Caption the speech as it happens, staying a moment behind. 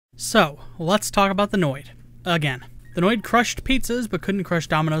So, let's talk about the Noid. Again. The Noid crushed pizzas, but couldn't crush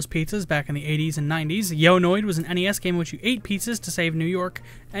Domino's pizzas back in the 80s and 90s. Yo! Noid was an NES game in which you ate pizzas to save New York,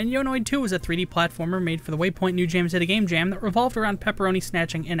 and Yo! Noid 2 was a 3D platformer made for the Waypoint New Jam City Game Jam that revolved around pepperoni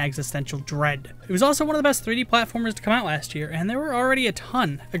snatching and existential dread. It was also one of the best 3D platformers to come out last year, and there were already a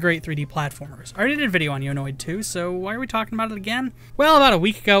ton of great 3D platformers. I already did a video on Yo! Noid 2, so why are we talking about it again? Well, about a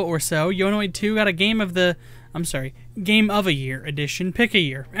week ago or so, Yo! Noid 2 got a Game of a Year edition. Pick a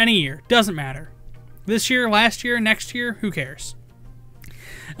year. Any year. Doesn't matter. This year, last year, next year, who cares?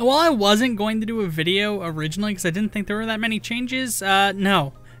 And while I wasn't going to do a video originally because I didn't think there were that many changes,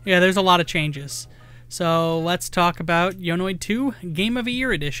 no. Yeah, there's a lot of changes. So let's talk about Yo! Noid 2 Game of a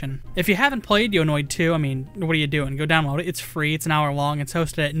Year Edition. If you haven't played Yo! Noid 2, I mean, what are you doing? Go download it. It's free. It's an hour long. It's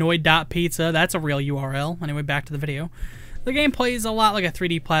hosted at noid.pizza. That's a real URL. Anyway, back to the video. The game plays a lot like a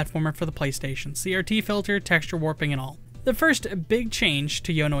 3D platformer for the PlayStation. CRT filter, texture warping, and all. The first big change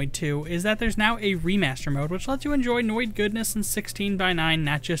to Yo! Noid 2 is that there's now a remaster mode which lets you enjoy Noid goodness in 16:9,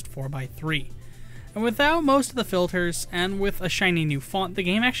 not just 4:3. And without most of the filters, and with a shiny new font, the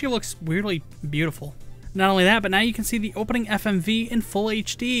game actually looks weirdly beautiful. Not only that, but now you can see the opening FMV in full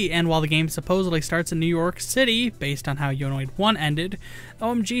HD, and while the game supposedly starts in New York City, based on how Yo! Noid 1 ended,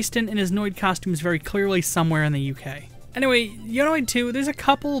 OMG Stint in his Noid costume is very clearly somewhere in the UK. Anyway, Yo! Noid 2, there's a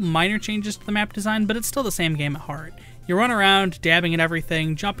couple minor changes to the map design, but it's still the same game at heart. You run around, dabbing at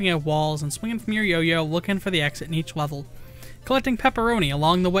everything, jumping at walls, and swinging from your yo-yo, looking for the exit in each level. Collecting pepperoni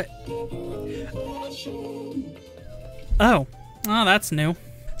along the way. Oh, that's new.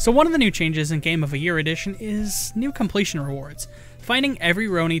 So one of the new changes in Game of a Year Edition is new completion rewards. Finding every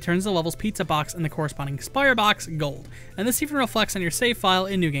Roni turns the level's pizza box and the corresponding Spire box gold, and this even reflects on your save file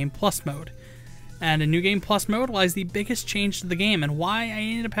in New Game Plus mode. And in New Game Plus mode lies the biggest change to the game and why I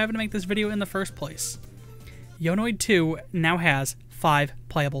ended up having to make this video in the first place. Yo! Noid 2 now has 5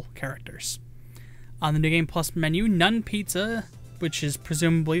 playable characters. On the New Game Plus menu, Nun Pizza, which is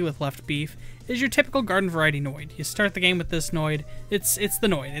presumably with left beef, is your typical garden variety Noid. You start the game with this Noid. It's the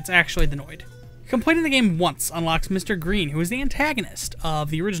Noid. It's actually the Noid. Completing the game once unlocks Mr. Green, who is the antagonist of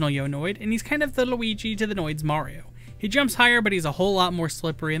the original Yo! Noid, and he's kind of the Luigi to the Noid's Mario. He jumps higher, but he's a whole lot more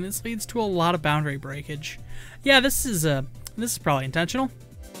slippery, and this leads to a lot of boundary breakage. Yeah, this is probably intentional.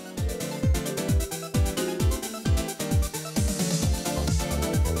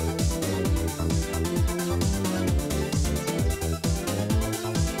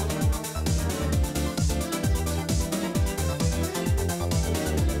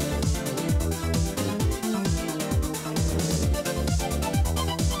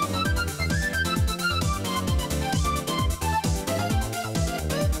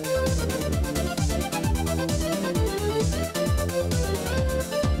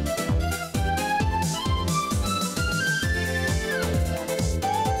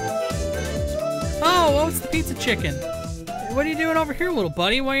 Oh, it's the pizza chicken. What are you doing over here, little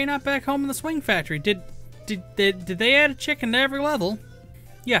buddy? Why are you not back home in the swing factory? Did they add a chicken to every level?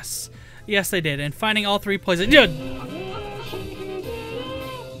 Yes. Yes, they did. And finding all 3 places.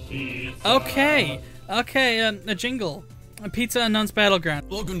 Okay. A jingle. Pizza Unknown's Battleground.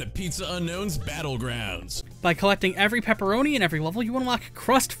 Welcome to Pizza Unknown's Battlegrounds. By collecting every pepperoni in every level, you unlock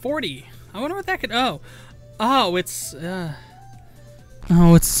Crust 40. I wonder what that could. Oh, it's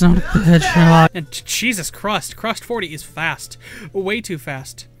Sonic the Hedgehog. And Jesus Christ, Crust 40 is fast. Way too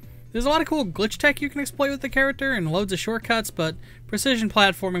fast. There's a lot of cool glitch tech you can exploit with the character and loads of shortcuts, but precision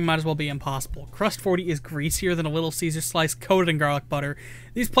platforming might as well be impossible. Crust 40 is greasier than a Little Caesar slice coated in garlic butter.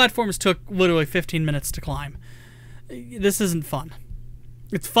 These platforms took literally 15 minutes to climb. This isn't fun.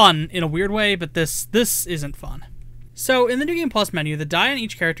 It's fun in a weird way, but this isn't fun. So, in the New Game Plus menu, the die on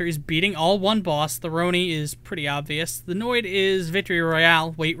each character is beating all one boss. The Roni is pretty obvious. The Noid is Victory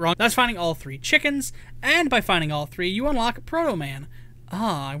Royale. Wait, wrong. That's finding all 3 chickens, and by finding all 3, you unlock Proto Man.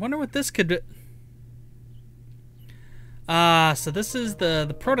 I wonder what this could be. So this is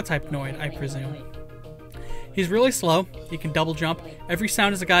the prototype Noid, I presume. He's really slow. He can double jump. Every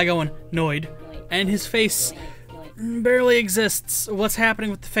sound is a guy going, Noid. And his face barely exists. What's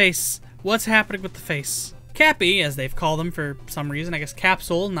happening with the face? What's happening with the face? Cappy, as they've called him for some reason, I guess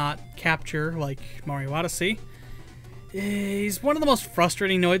Capsule, not Capture, like Mario Odyssey. He's one of the most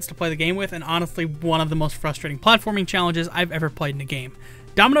frustrating Noids to play the game with, and honestly, one of the most frustrating platforming challenges I've ever played in a game.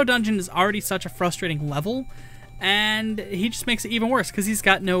 Domino Dungeon is already such a frustrating level, and he just makes it even worse, because he's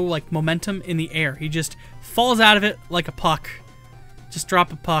got no, momentum in the air. He just falls out of it like a puck. Just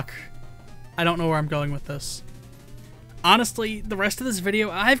drop a puck. I don't know where I'm going with this. Honestly, the rest of this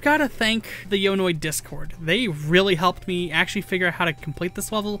video, I've got to thank the Yo! Noid Discord. They really helped me actually figure out how to complete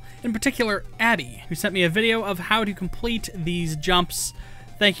this level. In particular, Abby, who sent me a video of how to complete these jumps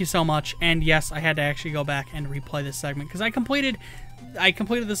Thank you so much. And yes, I had to actually go back and replay this segment because I completed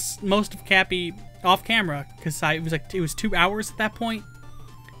this most of Cappy off camera because it was 2 hours at that point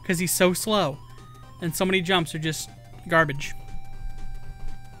because he's so slow and so many jumps are just garbage.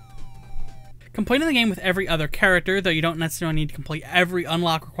 Completing the game with every other character, though you don't necessarily need to complete every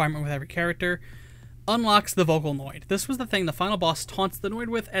unlock requirement with every character, unlocks the vocal Noid. This was the thing the final boss taunts the Noid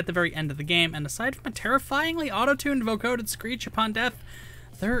with at the very end of the game, and aside from a terrifyingly auto-tuned vocoded screech upon death,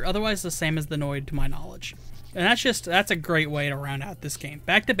 they're otherwise the same as the Noid to my knowledge. And that's a great way to round out this game.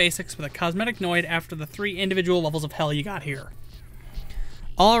 Back to basics with a cosmetic Noid after the 3 individual levels of hell you got here.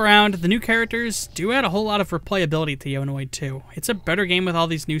 All around, the new characters do add a whole lot of replayability to Noid 2. It's a better game with all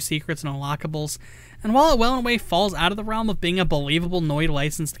these new secrets and unlockables, and while it well and away falls out of the realm of being a believable Noid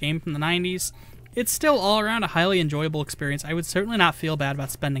licensed game from the 90s, it's still all around a highly enjoyable experience I would certainly not feel bad about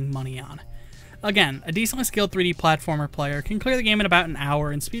spending money on. Again, a decently skilled 3D platformer player can clear the game in about an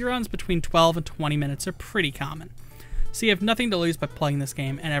hour, and speedruns between 12 and 20 minutes are pretty common. So you have nothing to lose by playing this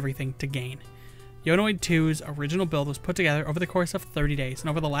game and everything to gain. Noid 2's original build was put together over the course of 30 days, and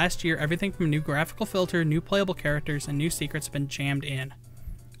over the last year, everything from a new graphical filter, new playable characters, and new secrets have been jammed in.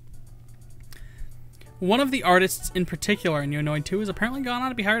 One of the artists in particular in Noid 2 has apparently gone on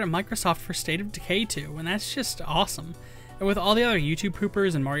to be hired at Microsoft for State of Decay 2, and that's just awesome. And with all the other YouTube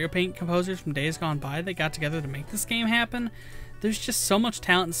poopers and Mario Paint composers from days gone by that got together to make this game happen, there's just so much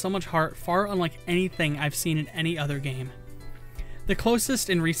talent and so much heart, far unlike anything I've seen in any other game. The closest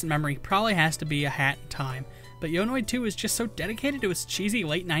in recent memory probably has to be A Hat in Time, but Noid 2 is just so dedicated to its cheesy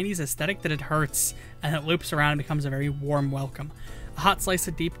late 90s aesthetic that it hurts, and it loops around and becomes a very warm welcome. A hot slice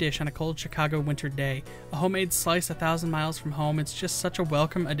of deep dish on a cold Chicago winter day, a homemade slice 1,000 miles from home. It's just such a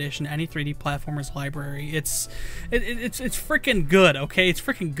welcome addition to any 3D platformer's library. It's freaking good, okay? It's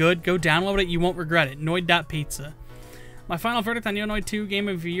freaking good. Go download it, you won't regret it. Noid.pizza. My final verdict on Noid 2 Game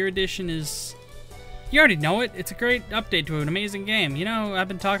of the Year Edition is... You already know it. It's a great update to an amazing game. You know, I've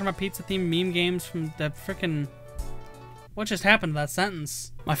been talking about pizza-themed meme games from the frickin'... What just happened to that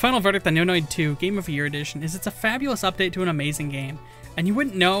sentence? My final verdict on Noid 2 Game of the Year Edition is it's a fabulous update to an amazing game. And you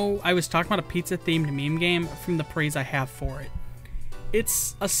wouldn't know I was talking about a pizza-themed meme game from the praise I have for it.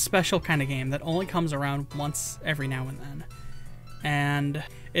 It's a special kind of game that only comes around once every now and then. And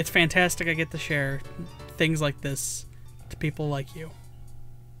it's fantastic I get to share things like this to people like you.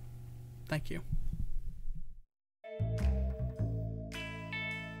 Thank you.